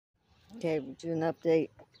Okay, we'll do an update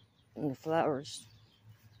on the flowers,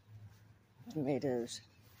 tomatoes,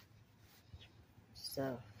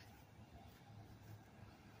 stuff.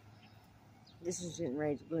 This is getting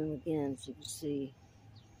ready to bloom again, so you can see.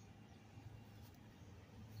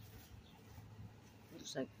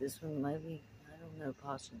 Looks like this one maybe, I don't know,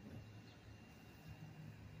 possibly.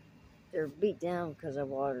 They're beat down because I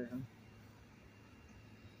watered them.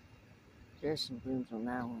 There's some blooms on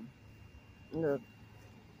that one. And the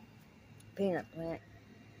peanut plant.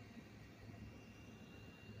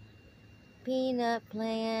 Peanut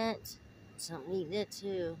plant. Something eating it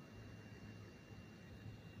too.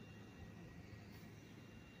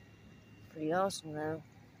 Pretty awesome though.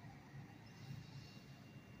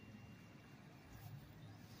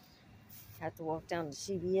 Have to walk down to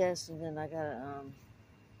CVS and then I got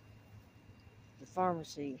the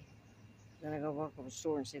pharmacy. Then I go walk over to the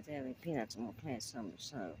store and see if they have any peanuts. I'm gonna plant some in the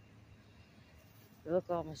snow. Look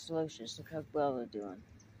at all my celosus. Look how well they're doing.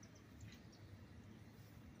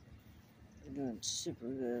 They're doing super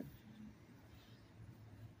good.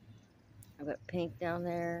 I've got pink down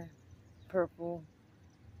there, purple,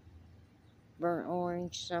 burnt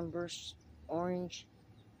orange, sunburst orange.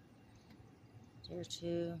 There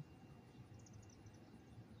too.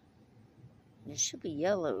 It should be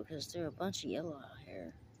yellow because there are a bunch of yellow out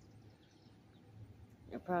here.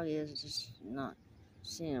 There probably is, just not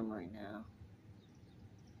seeing them right now.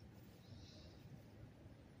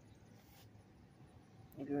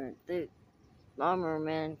 The lawnmower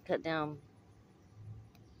man cut down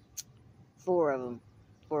 4 of them,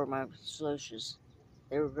 4 of my celosus.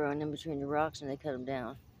 They were growing in between the rocks and they cut them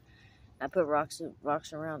down. I put rocks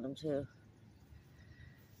around them too.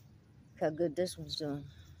 Look how good this one's doing.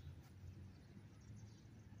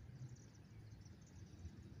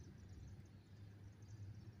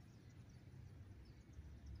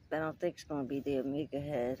 I don't think it's going to be the Omega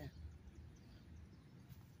head.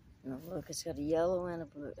 No, look, it's got a yellow and a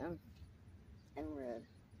blue and red.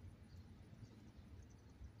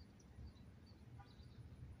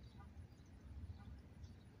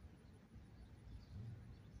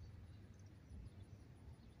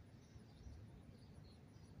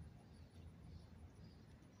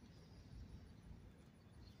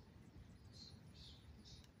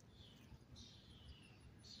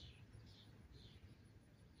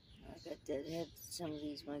 I got deadhead some of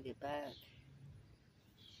these when I get back.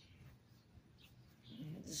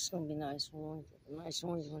 This is going to be nice one. Nice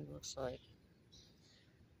orange one looks like.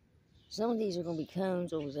 Some of these are going to be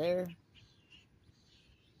cones over there.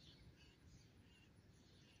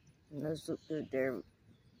 And those look good there.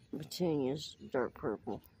 Petunias, dark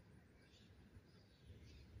purple.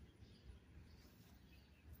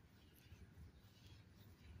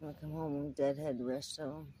 When I come home and deadhead the rest of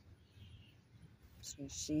them. So you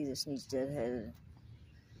see this needs deadheaded.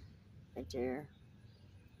 Right there.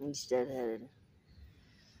 Needs deadheaded.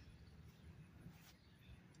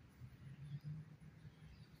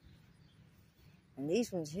 And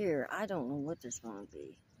these ones here, I don't know what they're going to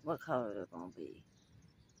be. What color they're going to be.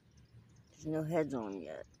 There's no heads on them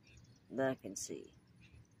yet that I can see.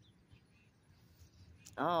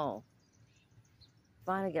 Oh.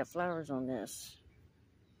 Finally got flowers on this.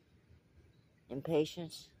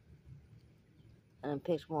 Impatience. And I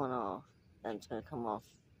picked one off. And it's going to come off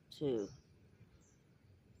too.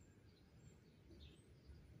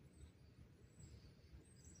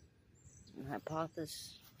 And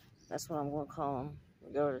Hypothesis. That's what I'm going to call them.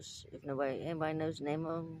 Regardless, if anybody knows the name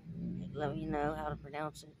of them, let me know how to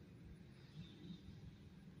pronounce it.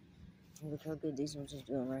 Look how good these ones are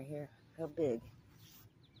doing right here. How big.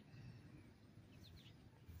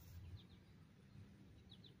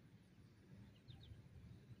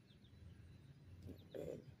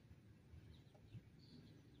 Big.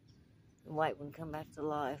 The white one come back to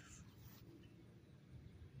life.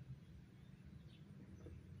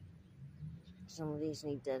 Some of these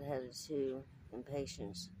need deadheaded too.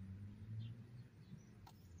 Impatience.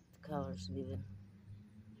 The colors even.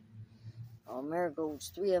 Oh,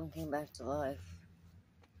 marigolds. 3 of them came back to life.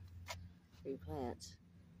 3 plants.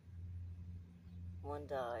 1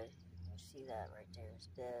 died. You see that right there. It's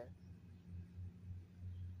dead.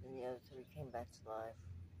 And the other 3 came back to life.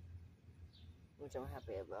 Which I'm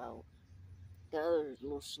happy about. The other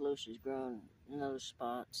little celosus growing in other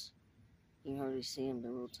spots. You can hardly see them.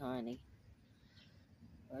 They're real tiny.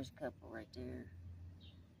 There's a couple right there.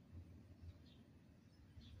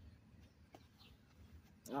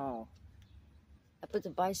 Oh. I put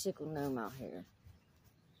the bicycle gnome out here.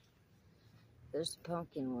 There's the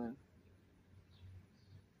pumpkin one.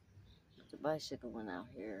 Put the bicycle one out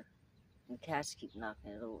here. And cats keep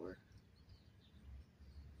knocking it over.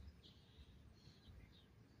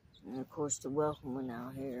 And of course the welcome one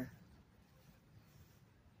out here.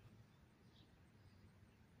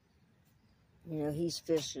 You know, he's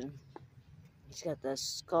fishing. He's got that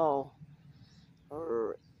skull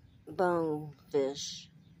or bone fish,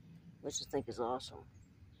 which I think is awesome.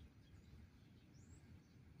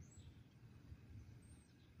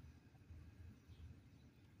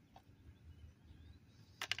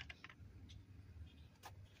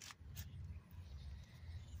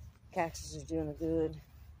 Cactus is doing good.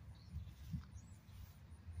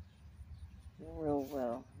 Doing real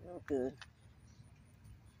well, real good.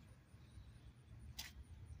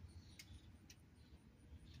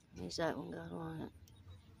 What's that one got on it?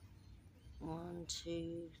 1,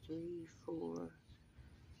 2, 3, 4,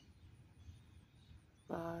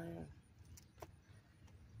 5,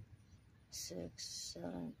 6,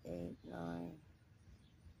 7, 8, 9.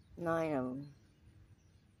 9 of them.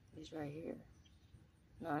 He's right here.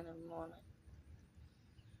 9 of them on it.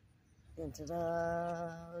 Then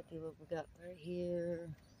ta-da! Look at what we got right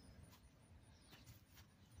here.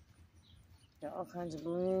 Got all kinds of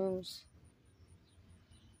blooms.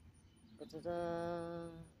 Ta-da!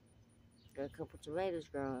 Got a couple tomatoes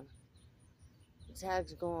growing. The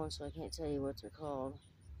tag's gone, so I can't tell you what they're called.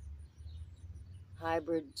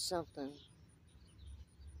 Hybrid something.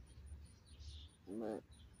 But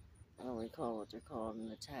I don't recall what they're called, and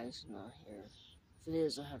the tag's not here. If it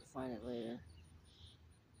is, I'll have to find it later.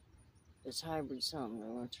 It's hybrid something. They're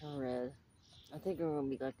going to turn red. I think they're going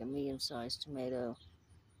to be like a medium-sized tomato.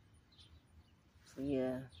 So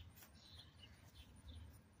yeah.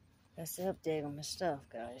 That's the update on my stuff,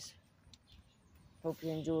 guys. Hope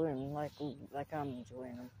you enjoy them like I'm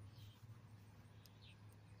enjoying them.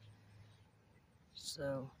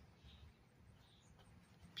 So,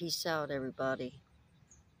 peace out, everybody.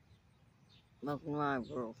 Welcome to my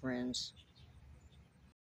world, friends.